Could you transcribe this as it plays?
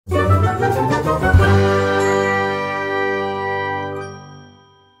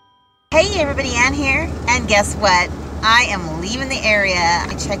Stephanie Ann here, and guess what? I am leaving the area.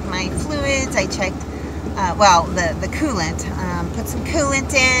 I checked my fluids, I checked, well, the coolant, put some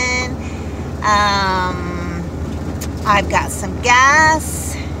coolant in, I've got some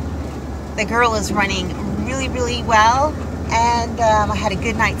gas. The girl is running really well, and I had a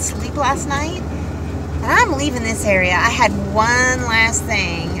good night's sleep last night, and I'm leaving this area. I had one last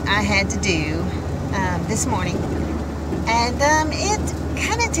thing I had to do this morning, and it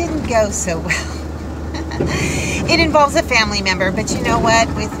kind of didn't go so well. It involves a family member, but you know what?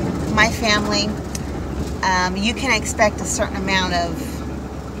 With my family, you can expect a certain amount of,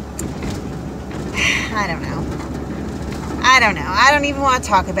 I don't know. I don't even want to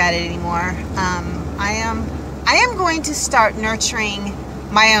talk about it anymore. I am going to start nurturing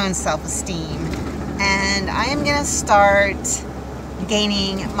my own self-esteem, and I am going to start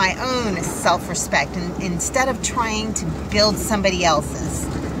gaining my own self-respect, and instead of trying to build somebody else's.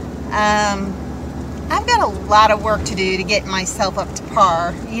 I've got a lot of work to do to get myself up to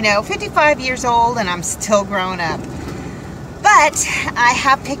par. You know, 55 years old and I'm still growing up. But I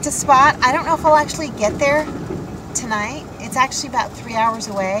have picked a spot. I don't know if I'll actually get there tonight. It's actually about 3 hours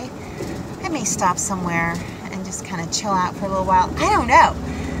away. I may stop somewhere and just kind of chill out for a little while. I don't know.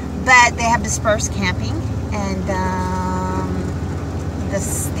 But they have dispersed camping, and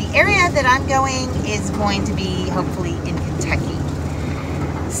the area that I'm going is going to be hopefully in Kentucky.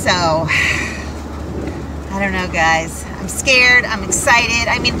 So, I don't know, guys. I'm scared. I'm excited.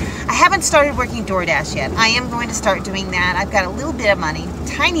 I mean, I haven't started working DoorDash yet. I am going to start doing that. I've got a little bit of money,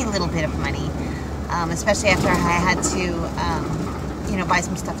 tiny little bit of money, especially after I had to, you know, buy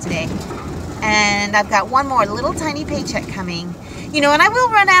some stuff today. And I've got one more little tiny paycheck coming. You know, and I will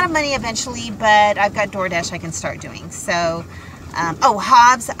run out of money eventually, but I've got DoorDash I can start doing. So, oh,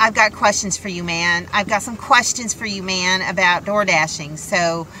 Hobbs, I've got questions for you, man. I've got some questions for you, man, about DoorDashing.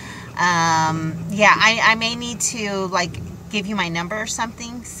 So, yeah, I may need to, like, give you my number or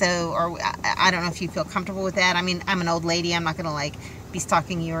something. So, or I don't know if you feel comfortable with that. I mean, I'm an old lady. I'm not going to, like, be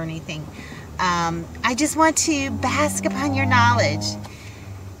stalking you or anything. I just want to bask upon your knowledge.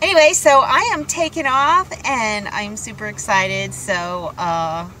 Anyway, so I am taking off, and I'm super excited. So,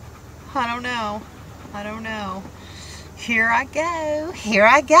 I don't know. Here I go.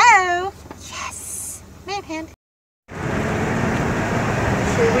 Yes. Manhand.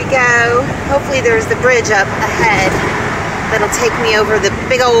 Here we go. Hopefully there's the bridge up ahead that'll take me over the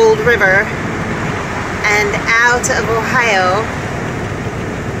big old river and out of Ohio.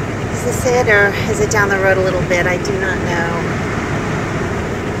 Is this it, or is it down the road a little bit? I do not know.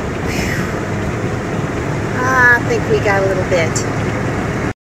 I think we got a little bit.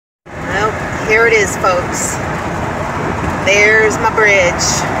 Well, here it is, folks. There's my bridge.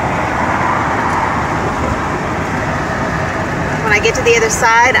 When I get to the other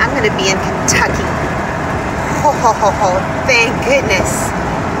side, I'm going to be in Kentucky. Oh, thank goodness.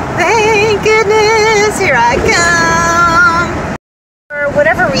 Thank goodness. Here I come. For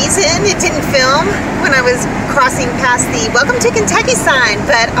whatever reason, it didn't film when I was crossing past the Welcome to Kentucky sign,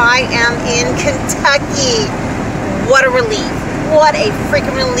 but I am in Kentucky. What a relief. What a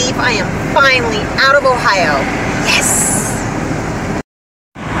freaking relief. I am finally out of Ohio. Yes.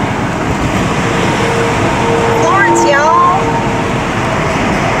 Florence, y'all.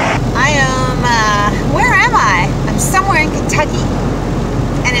 I am, where am I? I'm somewhere in Kentucky.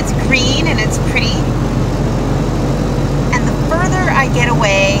 And it's green and it's pretty. And the further I get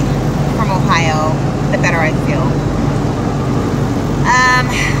away from Ohio, the better I feel.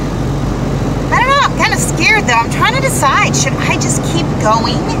 I don't know, I'm kind of scared though. I'm trying to decide, should I just keep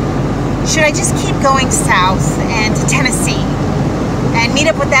going? Should I just keep going south and to Tennessee and meet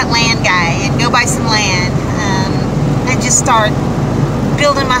up with that land guy and go buy some land and just start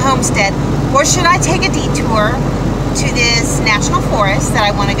building my homestead? Or should I take a detour to this national forest that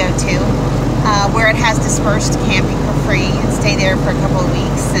I want to go to, where it has dispersed camping for free, and stay there for a couple of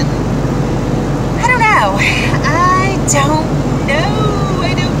weeks? And I don't know. I don't know.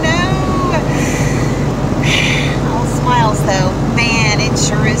 All smiles though. Man, it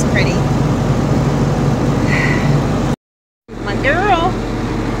sure is pretty. My girl.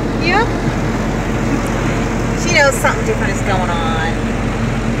 Yep. She knows something different is going on.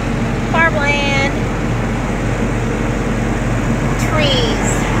 Farmland. Trees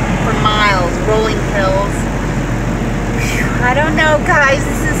for miles. Rolling hills. Whew, I don't know, guys.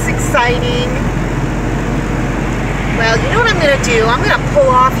 This is exciting. Well, you know what I'm going to do? I'm going to pull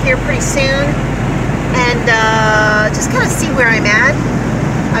off here pretty soon and just kind of see where I'm at.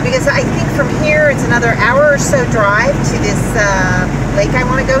 Because I think from here it's another hour or so drive to this lake I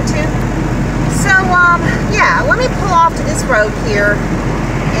want to go to. So, yeah, let me pull off to this road here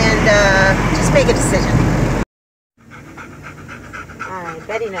and just make a decision. Alright,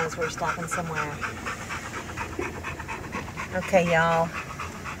 Betty knows we're stopping somewhere. Okay, y'all.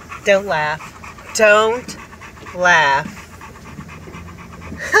 Don't laugh. Don't laugh.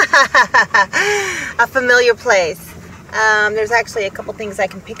 A familiar place. There's actually a couple things I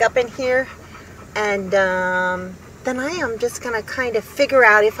can pick up in here, and then I am just gonna kind of figure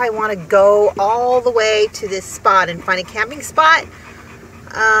out if I want to go all the way to this spot and find a camping spot.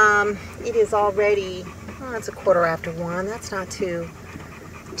 It is already, oh, it's 1:15. That's not too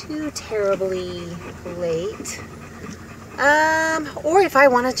terribly late. Or if I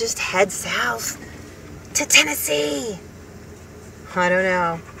want to just head south to Tennessee. I don't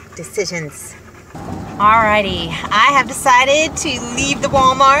know. Decisions. Alrighty, I have decided to leave the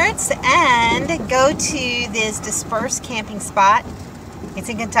Walmarts and go to this dispersed camping spot. It's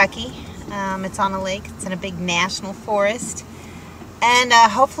in Kentucky. It's on a lake. It's in a big national forest. And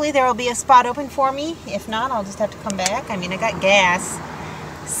hopefully there will be a spot open for me. If not, I'll just have to come back. I mean, I got gas.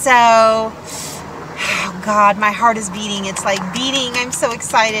 So, oh God, my heart is beating. It's like beating. I'm so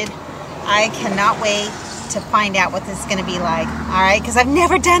excited. I cannot wait to find out what this is going to be like. All right, because I've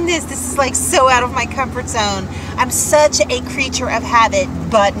never done this. This is like so out of my comfort zone. I'm such a creature of habit,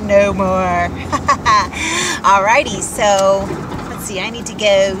 but no more. Alrighty, so let's see. I need to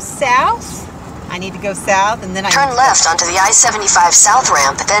go south. I need to go south, and then turn left onto the I-75 South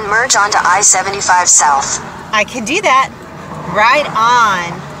ramp, then merge onto I-75 South. I can do that. Right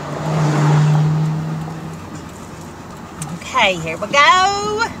on. Okay, here we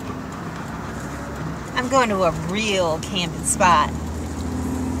go. I'm going to a real camping spot.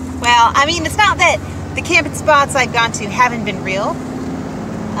 Well, I mean, it's not that the camping spots I've gone to haven't been real,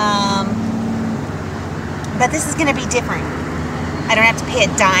 but this is going to be different. I don't have to pay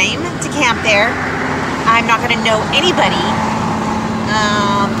a dime to camp there. I'm not going to know anybody,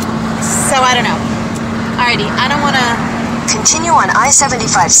 so I don't know. Alrighty, I don't want to... Continue on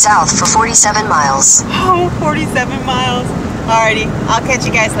I-75 South for 47 miles. Oh, 47 miles. Alrighty, I'll catch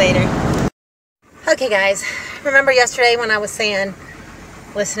you guys later. Okay guys, remember yesterday when I was saying,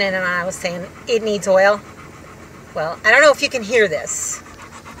 listening, and I was saying it needs oil? Well, I don't know if you can hear this.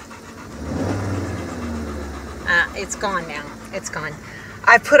 It's gone now. It's gone.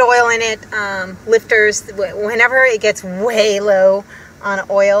 I put oil in it, lifters, whenever it gets way low on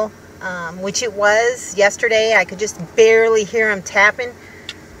oil, which it was yesterday. I could just barely hear them tapping.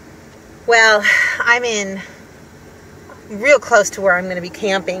 Well, I'm in real close to where I'm going to be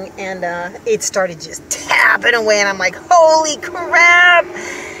camping, and it started just tapping away, and I'm like, holy crap!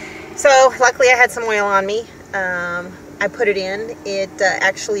 So luckily I had some oil on me. I put it in. It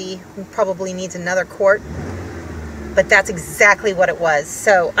actually probably needs another quart, but that's exactly what it was.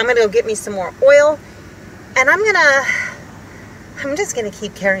 So I'm going to go get me some more oil, and I'm just going to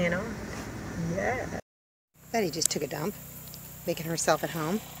keep carrying on. Yeah. Betty just took a dump, making herself at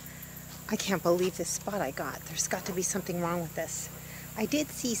home. I can't believe this spot I got. There's got to be something wrong with this. I did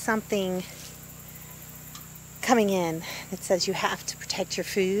see something coming in that says you have to protect your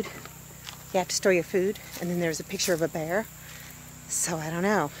food. You have to store your food. And then there's a picture of a bear. So I don't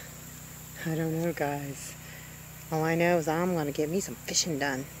know. I don't know, guys. All I know is I'm going to get me some fishing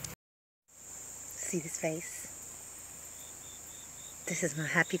done. See this face? This is my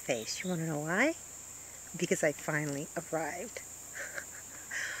happy face. You want to know why? Because I finally arrived.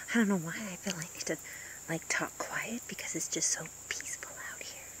 I don't know why I feel I need to talk quiet, because it's just so peaceful out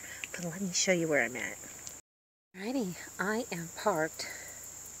here. But let me show you where I'm at. Alrighty, I am parked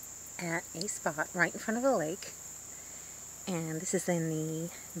at a spot right in front of the lake. And this is in the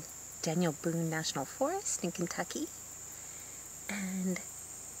Daniel Boone National Forest in Kentucky. And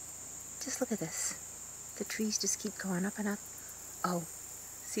just look at this. The trees just keep going up and up. Oh,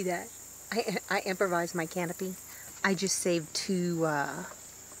 see that? I improvised my canopy. I just saved two of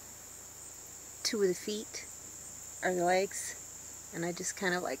the feet, or the legs, and I just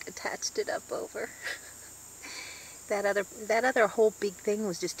kind of like attached it up over. that other whole big thing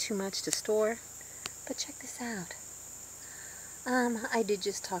was just too much to store. But check this out. I did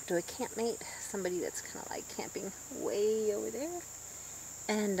just talk to a campmate, somebody that's kind of like camping way over there,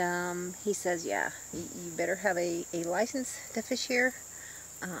 and he says, yeah, you better have a license to fish here.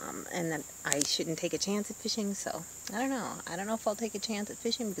 And that I shouldn't take a chance at fishing, so I don't know. I don't know if I'll take a chance at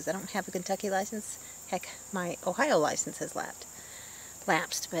fishing because I don't have a Kentucky license. Heck, my Ohio license has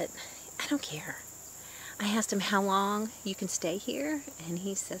lapsed, but I don't care. I asked him how long you can stay here, and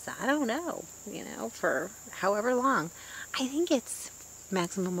he says, I don't know, you know, for however long. I think it's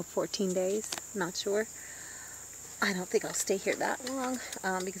maximum of 14 days, not sure. I don't think I'll stay here that long,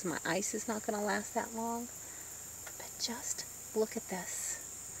 because my ice is not going to last that long. But just look at this.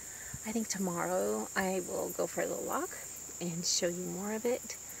 I think tomorrow I will go for a little walk and show you more of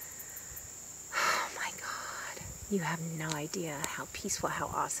it. Oh my God. You have no idea how peaceful, how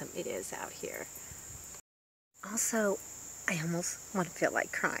awesome it is out here. Also, I almost want to feel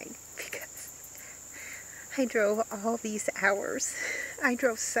like crying because I drove all these hours. I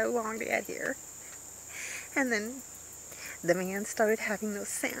drove so long to get here. And then the man started having those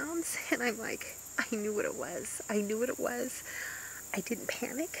sounds, and I'm like, I knew what it was. I knew what it was. I didn't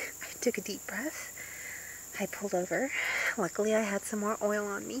panic. I took a deep breath. I pulled over. Luckily, I had some more oil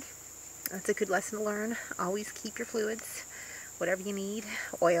on me. That's a good lesson to learn. Always keep your fluids, whatever you need,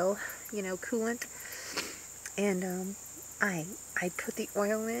 oil, you know, coolant. And I put the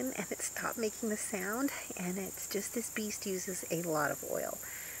oil in, and it stopped making the sound, and it's just this beast uses a lot of oil.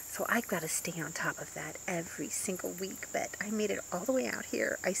 So I've got to stay on top of that every single week. But I made it all the way out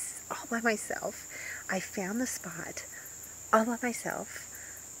here, all by myself. I found the spot all by myself.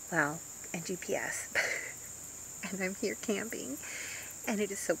 Well, and GPS. And I'm here camping. And it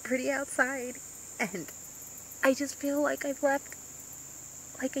is so pretty outside. And I just feel like I've left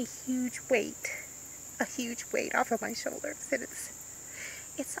like a huge weight off of my shoulders. And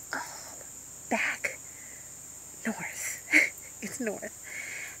it's all back north. It's north.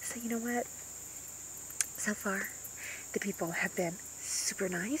 So you know what? So far, the people have been super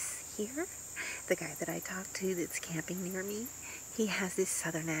nice here. The guy that I talked to that's camping near me, he has this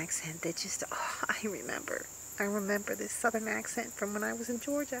southern accent that just, oh, I remember this southern accent from when I was in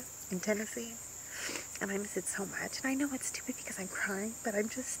Georgia, in Tennessee. And I miss it so much. And I know it's stupid because I'm crying, but I'm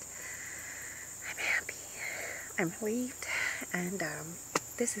happy. I'm relieved. And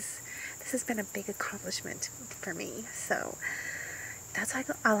this has been a big accomplishment for me. So that's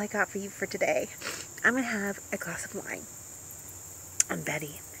all I got for you for today. I'm going to have a glass of wine. And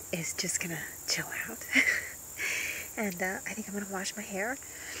Betty is just going to chill out. And I think I'm going to wash my hair.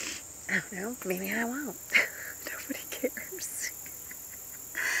 I don't know. Maybe I won't. Nobody cares.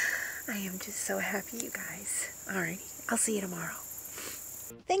 I am just so happy, you guys. Alrighty. I'll see you tomorrow.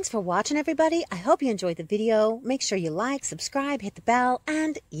 Thanks for watching, everybody. I hope you enjoyed the video. Make sure you like, subscribe, hit the bell,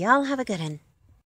 and y'all have a good one.